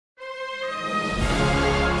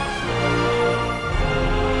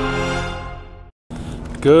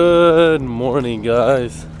Good morning,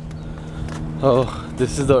 guys. Oh,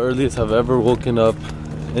 this is the earliest I've ever woken up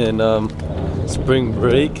in spring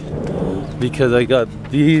break because I got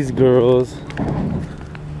these girls.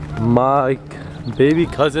 My baby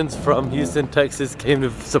cousins from Houston, Texas came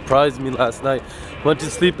to surprise me last night. Went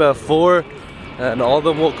to sleep at 4 and all of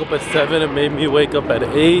them woke up at 7 and made me wake up at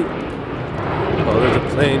 8. Oh, there's a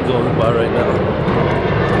plane going by right now.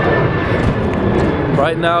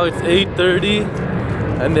 Right now it's 8:30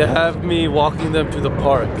 and they have me walking them to the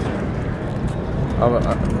park.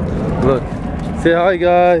 Look, say hi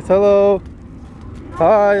guys, hello.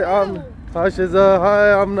 Hi, hi Shiza,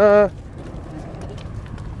 hi Amna.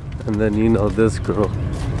 And then you know this girl.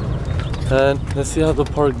 And let's see how the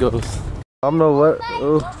park goes. Amna,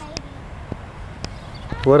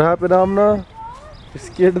 what happened, Amna? You're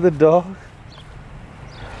scared of the dog?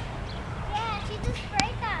 Yeah, she just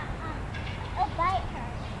sprayed that. It'll bite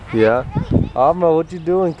her. Yeah? Amna, what you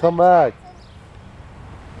doing? Come back.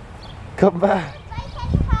 Come back.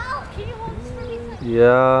 Can you help? Can you hold this for me?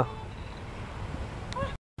 Yeah.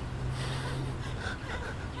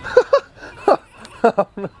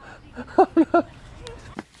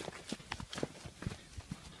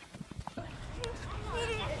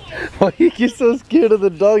 Why you get so scared of the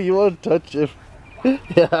dog? You want to touch him?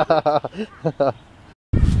 Yeah.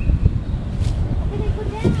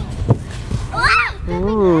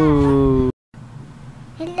 Ooh.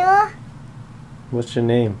 Hello? What's your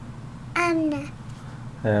name? Anna.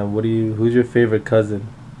 And who's your favorite cousin?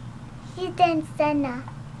 She's in Sana.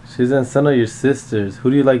 Shiza and Sana are your sisters.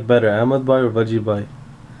 Who do you like better, Ahmad Bhai or Vaji Bhai?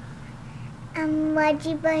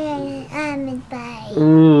 Wajibai and Ahmed Bhai.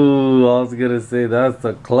 Ooh, I was gonna say that's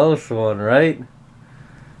a close one, right?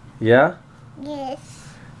 Yeah? Yes.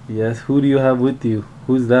 Yes, who do you have with you?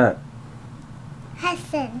 Who's that?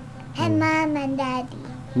 Hassan. And Mom and Daddy.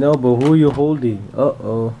 No, but who are you holding?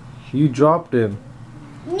 Uh-oh. You dropped him.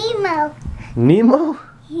 Nemo. Nemo?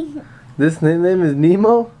 This name is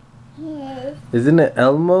Nemo? Yes. Isn't it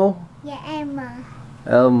Elmo? Yeah, Emma.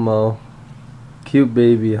 Elmo. Cute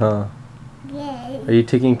baby, huh? Yes. Are you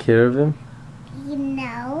taking care of him? You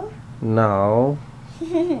know. No.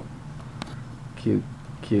 Cute,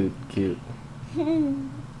 cute, cute.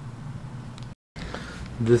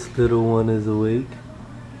 This little one is awake.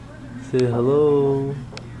 Say hello.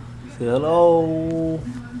 Say hello.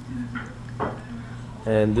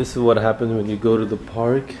 And this is what happens when you go to the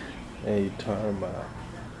park and you turn them out.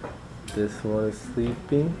 This one is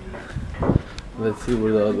sleeping. Let's see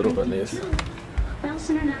where the other one is.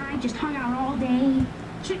 Belson and I just hung out all day.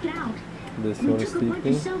 Check it out. This one is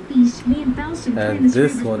sleeping. Selfies, me and Belson And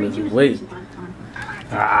this one is awake.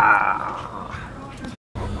 Ah.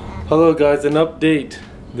 Hello guys, an update.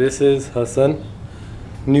 This is Hassan,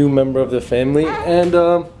 new member of the family, and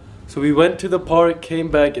so we went to the park, came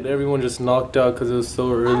back, and everyone just knocked out because it was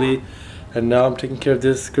so early. And now I'm taking care of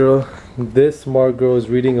this girl. This smart girl is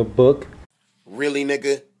reading a book. Really,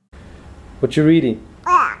 nigga? What you reading?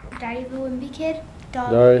 Diary of a Wimpy Kid.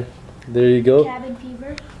 Dog. Alright, there you go. Cabin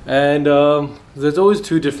Fever. And there's always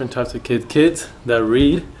two different types of kids. Kids that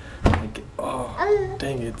read. Like, oh,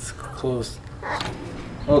 dang, it's close.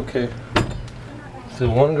 Okay. So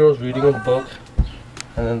one girl's reading a book,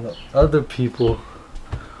 and then the other people.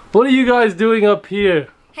 What are you guys doing up here?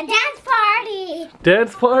 A dance party.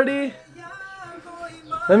 Dance party?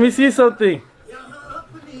 Let me see something.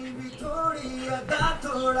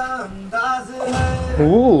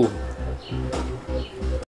 Ooh.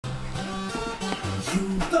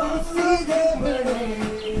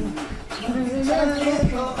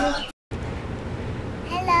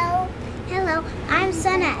 Hello. Hello. I'm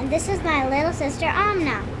Sana, and this is my little sister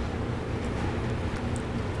Amna.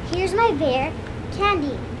 Here's my bear,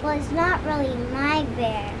 Candy. Well, it's not really my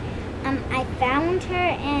bear. I found her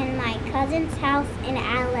in my cousin's house in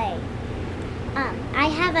LA. I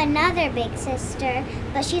have another big sister,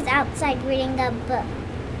 but she's outside reading a book.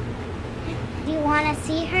 Do you want to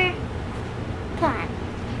see her? Come on.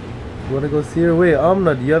 You wanna go see her? Wait,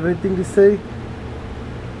 Amna, do you have anything to say?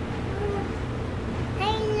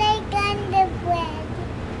 I like underbread.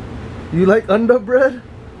 You like underbread?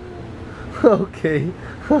 Okay.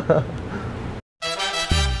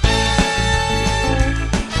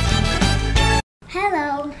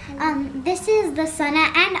 Hello, this is the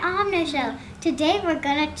Sana and Amna show. Today we're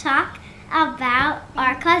gonna talk about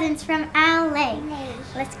our cousins from LA.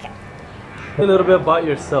 Let's go. A little bit about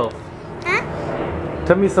yourself. Huh?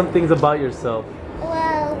 Tell me some things about yourself.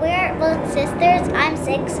 Well, we're both sisters. I'm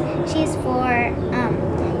 6, she's 4.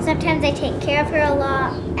 Sometimes I take care of her a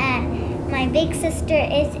lot, and my big sister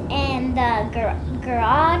is in the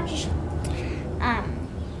garage.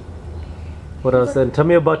 What else? And tell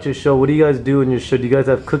me about your show. What do you guys do in your show? Do you guys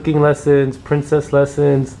have cooking lessons, princess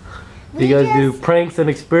lessons? Do you guys do pranks and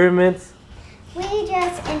experiments? We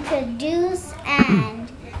just introduce and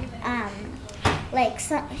like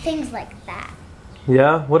some things like that.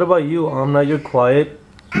 Yeah. What about you, Amna? You're quiet.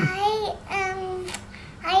 I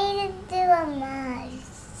do a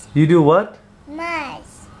Mars. You do what?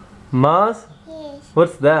 Mars. Maz? Yes.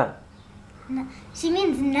 What's that? No, she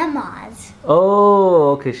means namaz.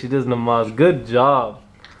 Oh, okay. She does namaz. Good job.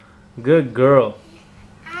 Good girl.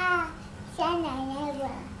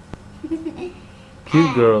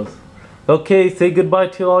 Cute girls. Okay, say goodbye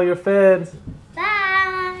to all your fans.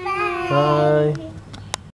 Bye. Bye.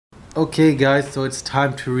 Okay guys, so it's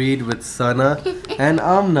time to read with Sana and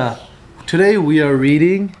Amna. Today we are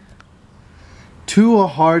reading Two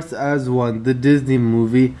Hearts as One, the Disney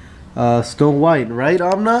movie, Snow White, right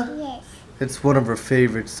Amna? Yes. It's one of our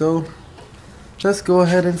favorites, so let's go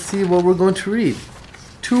ahead and see what we're going to read.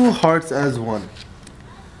 Two Hearts as One.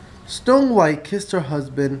 Snow White kissed her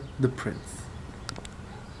husband, the prince.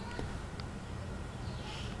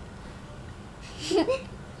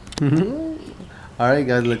 Alright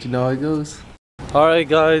guys, let you know how it goes. Alright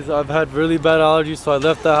guys, I've had really bad allergies, so I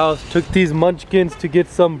left the house. Took these munchkins to get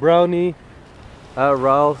some brownie at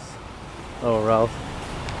Ralph's. Oh, Ralph.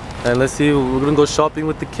 And let's see, we're gonna go shopping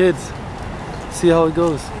with the kids. See how it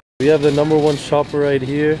goes. We have the #1 shopper right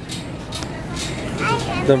here.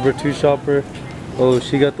 #2 shopper. Oh,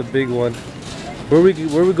 she got the big one. Where we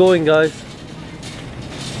going, guys?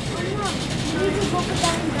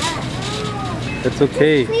 It's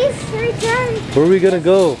okay. Please return. Where are we gonna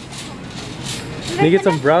go? Can you get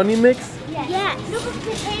some brownie mix? Yes. Look at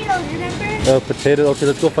potatoes, remember? Oh, potato. Okay,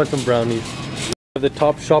 let's go find some brownies. We have the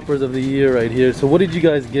top shoppers of the year right here. So what did you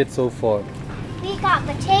guys get so far? We got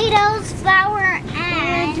potatoes, flour,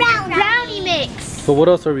 and brownie mix. So what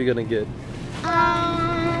else are we gonna get?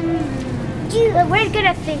 We're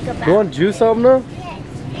gonna think about You want juice, Amna? Yes.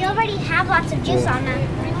 We already have lots of juice on them.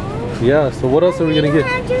 Yeah, so what else are we gonna get?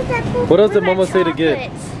 What else did Mama say to get?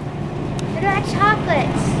 What about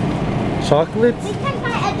chocolates? Chocolates? We can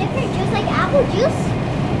buy a different juice, like apple juice.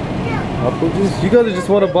 Apple juice? You guys just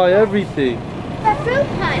want to buy everything. A fruit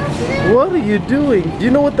punch. What are you doing? Do you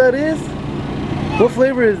know what that is? What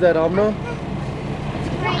flavor is that, Amna?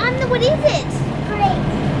 What is it? Grape.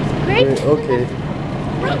 Grape? Okay.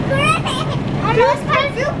 Wait, grape.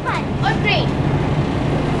 Fruit punch. Or grape.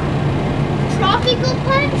 Tropical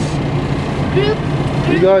punch.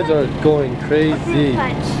 You guys are going crazy.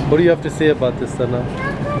 Punch. What do you have to say about this, Sana?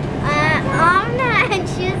 Amna and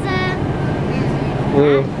she's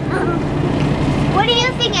What do you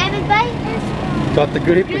think, everybody? Got the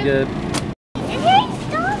grape again.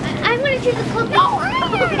 I'm gonna choose the cookie. Okay.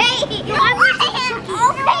 I'm gonna choose the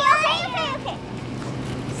cookies. Okay.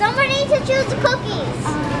 Someone needs to choose the cookies.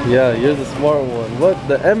 Yeah, you're the smart one. What?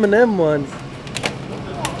 The M&M ones?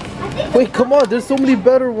 Wait, come on. There's so many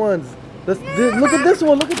better ones. Look at this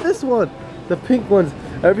one. Look at this one. The pink ones.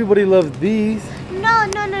 Everybody loves these. No.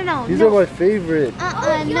 These are my favorite. No.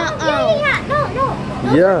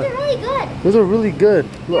 Yeah. Those are really good. Those are really good.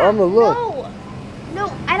 Look, Amna, look.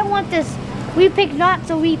 No, I don't want this. We pick not,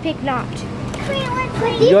 so we pick not.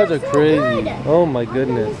 You guys are crazy. Oh my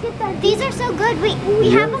goodness. These are so good. We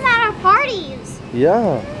have them at our parties.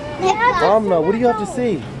 Yeah. Amna, what do you have to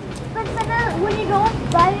say? But when you don't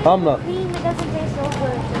buy it, Amna. cream, it doesn't taste so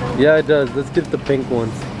good. Yeah, it does. Let's get the pink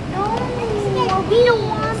ones. No, we don't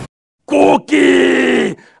want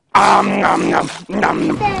Cookie!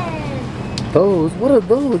 them. Those? What are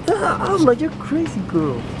those? Amna, you're crazy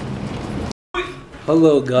girl.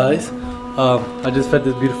 Hello guys. I just fed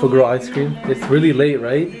this beautiful girl ice cream. It's really late,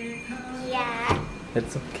 right? Yeah.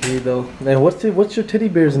 It's okay though. And what's your teddy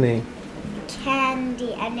bear's name?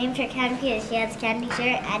 Candy. I named her Candy because she has candy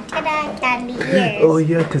shirt and ta-da, candy ears. Oh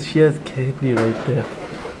yeah, because she has candy right there.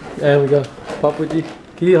 And we got Papu ji.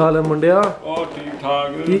 Ki haal hai mundiya? Oh, ठीक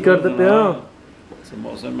ठाक Ki karde pe ho?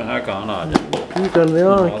 समोसे में है कहाँ आ जाए Ki karde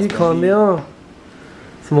ho? Ki khande ho?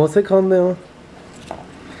 Samosa khande ho?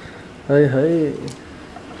 Hi hi.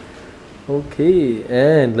 Okay,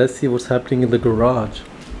 and let's see what's happening in the garage.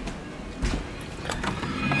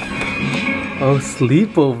 Oh,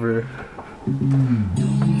 sleepover.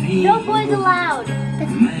 No boys allowed.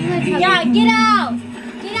 Yeah, get out.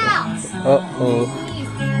 Get out. Uh-oh.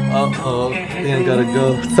 Uh-oh. I think I gotta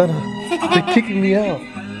go. Sana, they're kicking me out.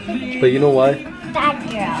 But you know why? Bad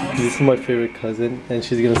girl. This is my favorite cousin, and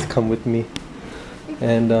she's gonna come with me.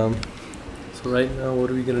 And so right now,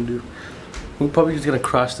 what are we gonna do? We're probably just gonna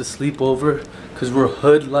crash the sleepover because we're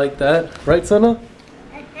hood like that, right, Sana?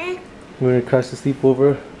 We're gonna crash the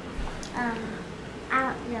sleepover. I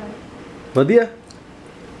don't know. ਵਧੀਆ?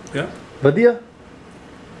 Yeah. ਵਧੀਆ?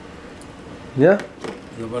 Yeah?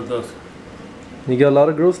 Zabardast. You got a lot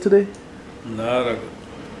of girls today? Lara.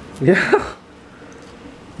 Yeah.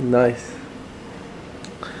 Nice.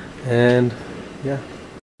 And yeah.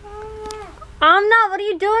 Amna, what are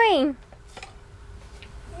you doing?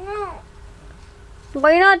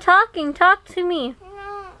 Why are you not talking? Talk to me.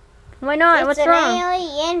 Why not? It's What's an wrong?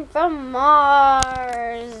 alien from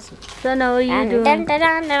Mars. So now what are you doing? Dun, dun,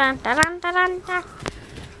 dun, dun, dun, dun, dun, dun.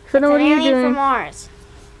 So now what It's are an you alien from doing? Mars.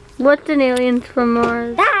 What's an alien from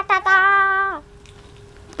Mars? Da, da, da.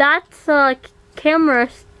 That's a camera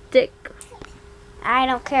stick. I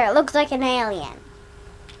don't care. It looks like an alien.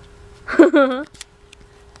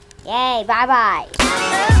 Yay, bye-bye.